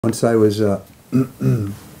Once I was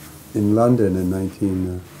in London in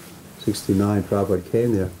 1969, Prabhupada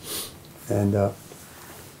came there, and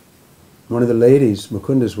one of the ladies,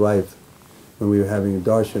 Mukunda's wife, when we were having a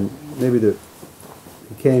darshan,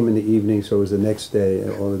 he came in the evening, so it was the next day,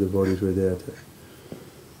 all the devotees were there to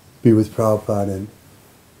be with Prabhupada, and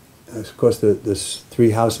of course the three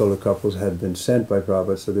householder couples had been sent by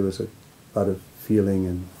Prabhupada, so there was a lot of feeling,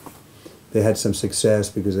 and they had some success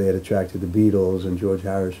because they had attracted the Beatles and George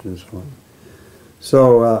Harrison and so on.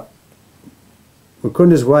 So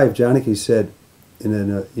Mukunda's wife, Janaki, said, you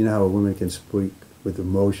know how a woman can speak with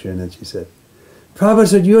emotion, and she said, Prabhupada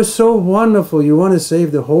said, you're so wonderful, you want to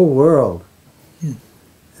save the whole world.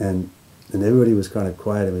 And everybody was kind of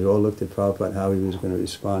quiet, and we all looked at Prabhupada, how he was going to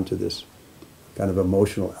respond to this kind of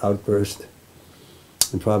emotional outburst.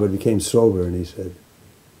 And Prabhupada became sober, and he said,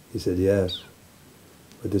 yes,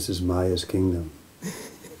 but this is Maya's kingdom. It's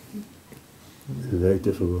very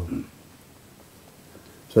difficult.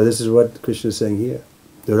 So this is what Krishna is saying here.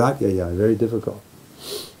 Duratyaya, very difficult.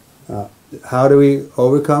 How do we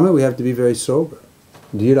overcome it? We have to be very sober.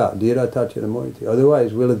 Dhira tatyana moiti.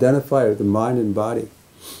 Otherwise, we'll identify with the mind and body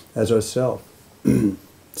as ourself.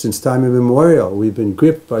 Since time immemorial, we've been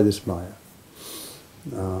gripped by this Maya.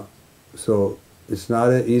 So it's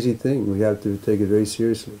not an easy thing. We have to take it very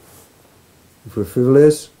seriously. If we're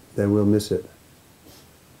frivolous, then we'll miss it.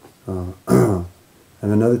 And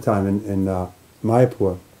another time in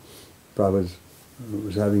Mayapur, Prabhupada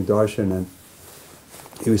was having darshan, and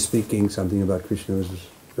he was speaking something about Krishna. It was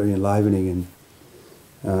very enlivening.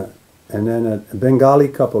 And then a Bengali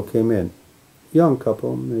couple came in. Young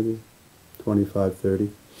couple, maybe 25,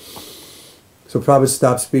 30. So Prabhupada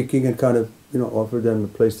stopped speaking and kind of, offered them a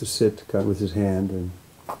place to sit kind of with his hand, and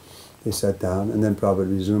they sat down, and then Prabhupada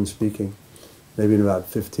resumed speaking. Maybe in about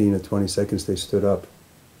 15 or 20 seconds they stood up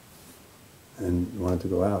and wanted to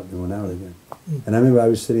go out. They went out again. And I remember I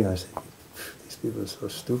was sitting, I was thinking, these people are so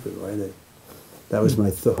stupid, why are they? That was my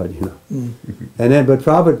thought, And then, but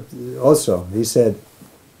Prabhupada also, he said,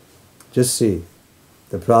 just see,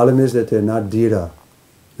 the problem is that they're not dhira,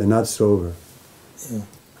 they're not sober.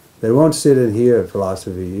 They won't sit and hear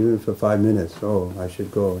philosophy, even for 5 minutes. Oh, I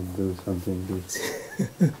should go and do something.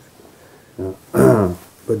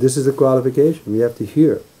 But this is the qualification. We have to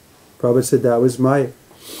hear. Prabhupada said that was my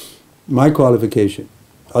qualification.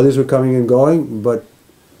 Others were coming and going, but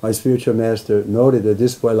my spiritual master noted that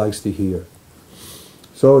this boy likes to hear.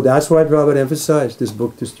 So that's why Prabhupada emphasized this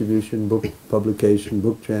book distribution, book publication,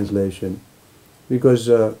 book translation, because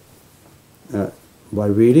by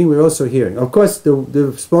reading we're also hearing. Of course,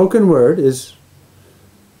 the spoken word is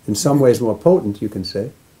in some ways more potent, you can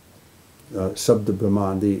say. Sabda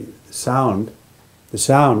Brahman, the sound. The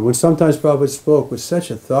sound, when sometimes Prabhupada spoke with such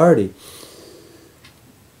authority,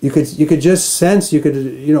 you could just sense, you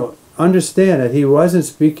could understand that he wasn't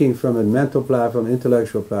speaking from a mental platform,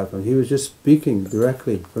 intellectual platform. He was just speaking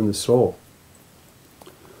directly from the soul.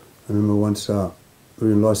 I remember once we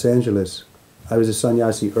were in Los Angeles. I was a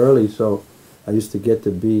sannyasi early, so I used to get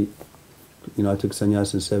to be, I took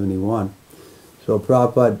sannyas in 71. So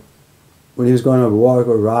Prabhupada, when he was going on a walk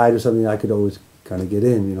or ride or something, I could always kind of get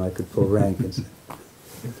in, I could pull rank and say.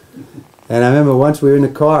 And I remember once we were in the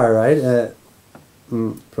car, right?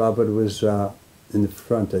 Prabhupada was in the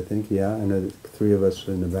front, I think, and the three of us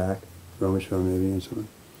were in the back, Rameshwar maybe and someone.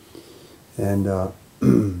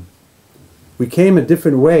 And we came a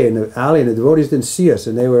different way in the alley, and the devotees didn't see us,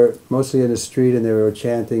 and they were mostly in the street, and they were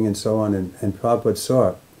chanting and so on, and Prabhupada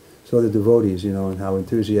saw the devotees, and how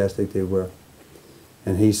enthusiastic they were.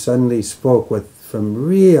 And he suddenly spoke from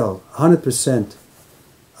real, 100%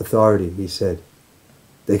 authority. He said,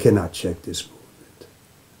 they cannot check this movement.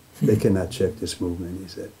 They cannot check this movement, he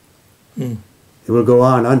said. It will go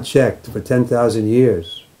on unchecked for 10,000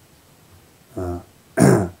 years.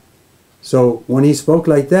 So when he spoke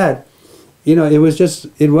like that,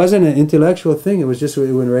 it wasn't an intellectual thing. It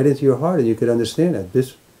went right into your heart, and you could understand it.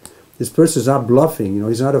 This person's not bluffing,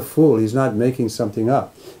 he's not a fool, he's not making something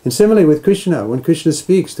up. And similarly with Krishna, when Krishna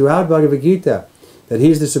speaks throughout Bhagavad Gita, that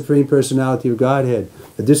he's the Supreme Personality of Godhead,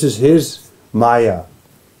 that this is his Maya.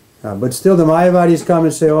 But still the Mayavadis come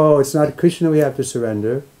and say, oh, it's not Krishna we have to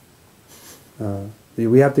surrender.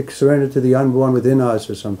 We have to surrender to the unborn within us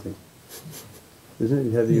or something.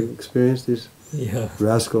 Isn't it? Have you experienced these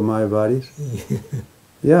rascal Mayavadis?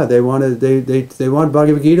 Yeah, they want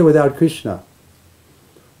Bhagavad Gita without Krishna.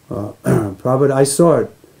 Prabhupada, I saw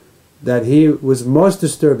it, that he was most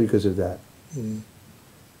disturbed because of that.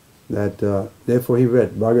 That therefore he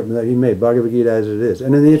made Bhagavad Gita as it is.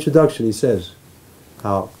 And in the introduction he says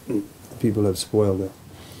how people have spoiled it.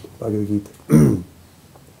 Bhagavad Gita.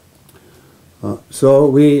 So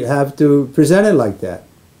we have to present it like that.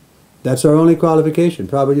 That's our only qualification.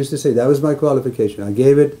 Prabhupada used to say, that was my qualification. I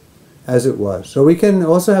gave it as it was. So we can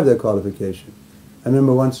also have that qualification. I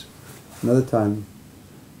remember once, another time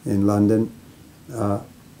in London, the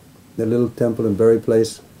little temple in Bury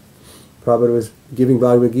Place, Prabhupada was giving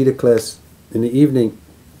Bhagavad Gita class in the evening.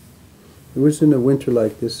 It was in the winter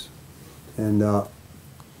like this. And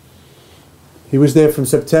he was there from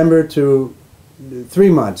September to 3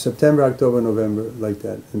 months, September, October, November, like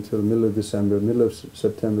that, until the middle of December, middle of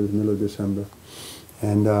September, the middle of December.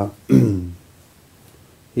 And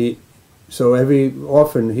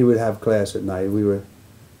often he would have class at night. We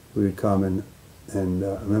would come and I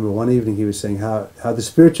remember one evening he was saying how the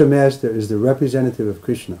spiritual master is the representative of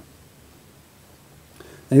Krishna.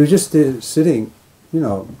 And he was just sitting,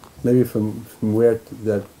 maybe from where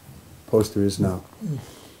that poster is now.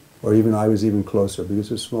 Or even I was even closer, because it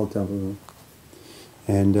was a small temple room.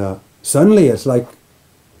 And suddenly it's like,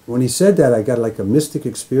 when he said that, I got like a mystic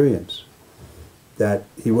experience that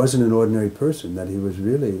he wasn't an ordinary person, that he was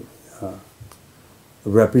really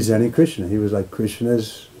representing Krishna. He was like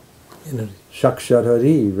Krishna's Shakshat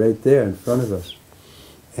Hari right there in front of us.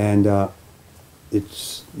 And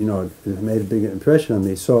it made a big impression on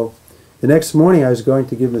me. So the next morning I was going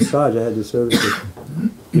to give massage. I had the service of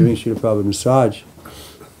giving Srila Prabhupada massage.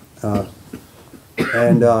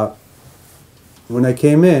 When I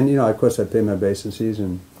came in, of course I paid my obeisances,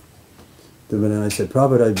 and then I said,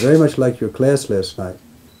 Prabhupada, I very much liked your class last night.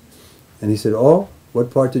 And he said, oh,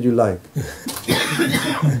 what part did you like?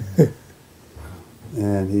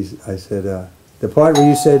 And I said, the part where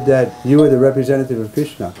you said that you were the representative of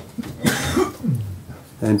Krishna.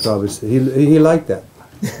 And Prabhupada said, he liked that.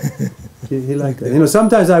 He liked that.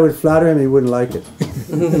 Sometimes I would flatter him, he wouldn't like it.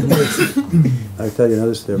 I'll tell you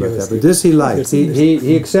another story about that. But this he liked.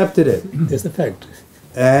 He accepted it. That's the fact.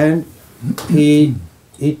 And he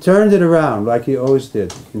turned it around like he always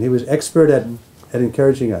did. And he was expert at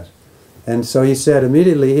encouraging us. And so he said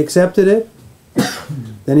immediately, he accepted it.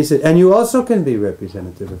 Then he said, and you also can be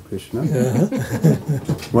representative of Krishna.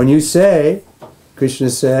 When you say, Krishna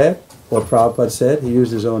said, or Prabhupada said, he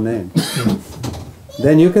used his own name.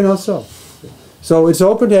 Then you can also. So it's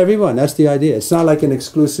open to everyone. That's the idea. It's not like an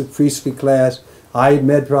exclusive priestly class. I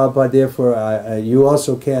met Prabhupada, therefore you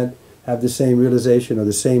also can't have the same realization or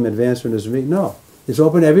the same advancement as me. No. It's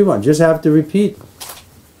open to everyone. Just have to repeat.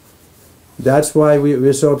 That's why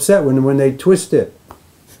we're so upset when they twist it.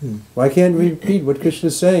 Why can't we repeat what Krishna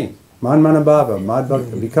is saying? Man manabhava, mad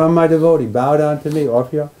bhakta, become my devotee, bow down to me,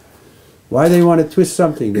 offer your... Why do they want to twist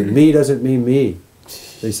something that me doesn't mean me?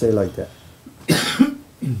 They say like that.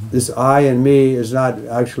 This I and me is not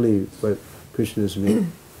actually what Krishna is me.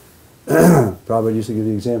 Prabhupada used to give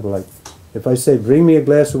the example, like, if I say, bring me a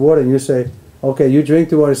glass of water, and you say, okay, you drink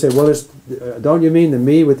the water, and say, well, don't you mean the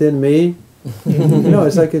me within me?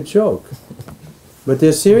 It's like a joke. But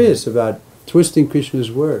they're serious about twisting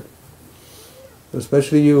Krishna's word.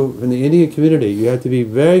 Especially you, in the Indian community, you have to be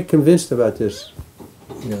very convinced about this.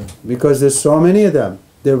 Yeah. Because there's so many of them.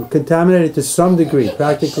 They're contaminated to some degree,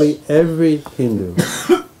 practically every Hindu.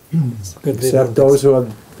 Except those who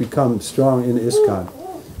have become strong in ISKCON.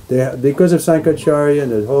 Because of Sankaracharya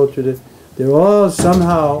and the whole tradition, they're all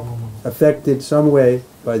somehow affected some way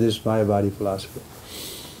by this Mayavadi philosophy.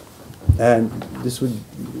 And this would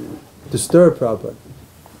disturb Prabhupada.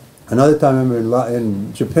 Another time I remember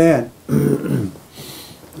in Japan,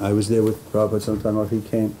 I was there with Prabhupada sometime after he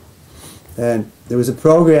came, and there was a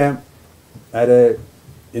program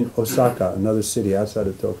in Osaka, another city outside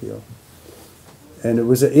of Tokyo. And it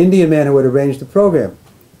was an Indian man who had arranged the program.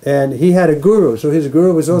 And he had a guru, so his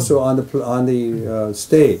guru was also on the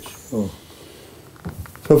stage. Oh.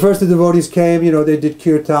 So first the devotees came, they did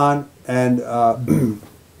kirtan, and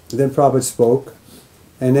then Prabhupada spoke.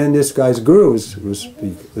 And then this guy's guru was going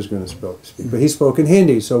to speak. But he spoke in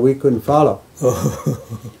Hindi, so we couldn't follow.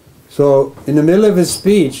 So in the middle of his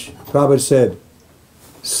speech, Prabhupada said,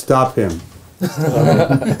 stop him.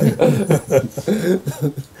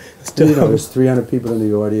 There's 300 people in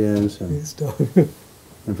the audience. And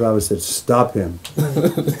Prabhupada said, stop him.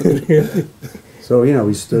 So,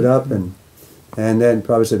 we stood up and then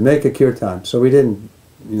Prabhupada said, make a kirtan. So we didn't,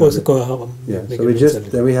 so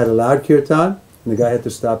then we had a loud kirtan. And the guy had to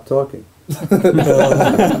stop talking.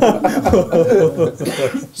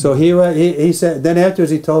 So he said, then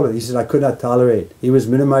afterwards he told it, he said, I could not tolerate. He was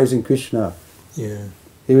minimizing Krishna. Yeah.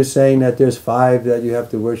 He was saying that there's 5 that you have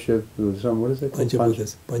to worship. What is it?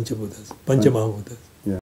 Panchabuddhas, Panchamahabhutas.